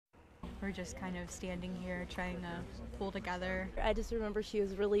We're just kind of standing here trying to pull together. I just remember she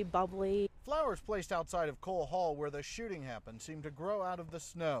was really bubbly. Flowers placed outside of Cole Hall where the shooting happened seemed to grow out of the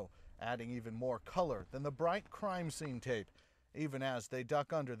snow, adding even more color than the bright crime scene tape. Even as they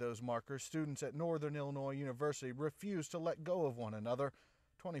duck under those markers, students at Northern Illinois University refuse to let go of one another.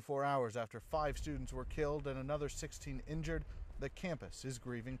 24 hours after 5 students were killed and another 16 injured, the campus is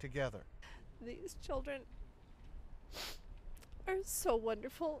grieving together. These children are so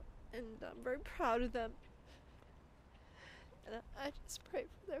wonderful, and I'm very proud of them. And I just pray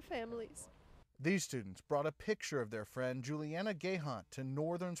for their families. These students brought a picture of their friend Juliana Gahant to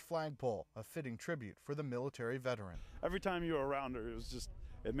Northern's flagpole, a fitting tribute for the military veteran. Every time you were around her,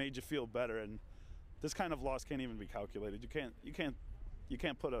 it made you feel better, and this kind of loss can't even be calculated. You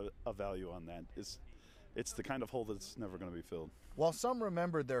can't put a value on that. It's the kind of hole that's never going to be filled. While some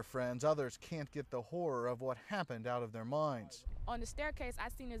remembered their friends, others can't get the horror of what happened out of their minds. On the staircase, I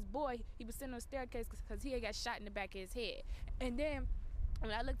seen this boy. He was sitting on the staircase because he had got shot in the back of his head. And then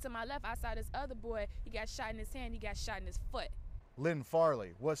when I looked to my left, I saw this other boy. He got shot in his hand. He got shot in his foot. Lynn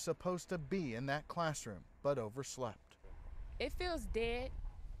Farley was supposed to be in that classroom, but overslept. It feels dead.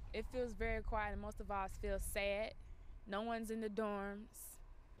 It feels very quiet, and most of all, it feels sad. No one's in the dorms.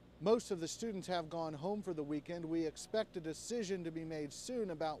 Most of the students have gone home for the weekend. We expect a decision to be made soon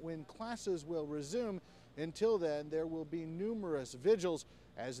about when classes will resume. Until then, there will be numerous vigils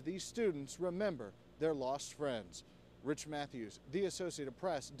as these students remember their lost friends. Rich Matthews, The Associated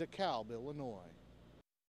Press, DeKalb, Illinois.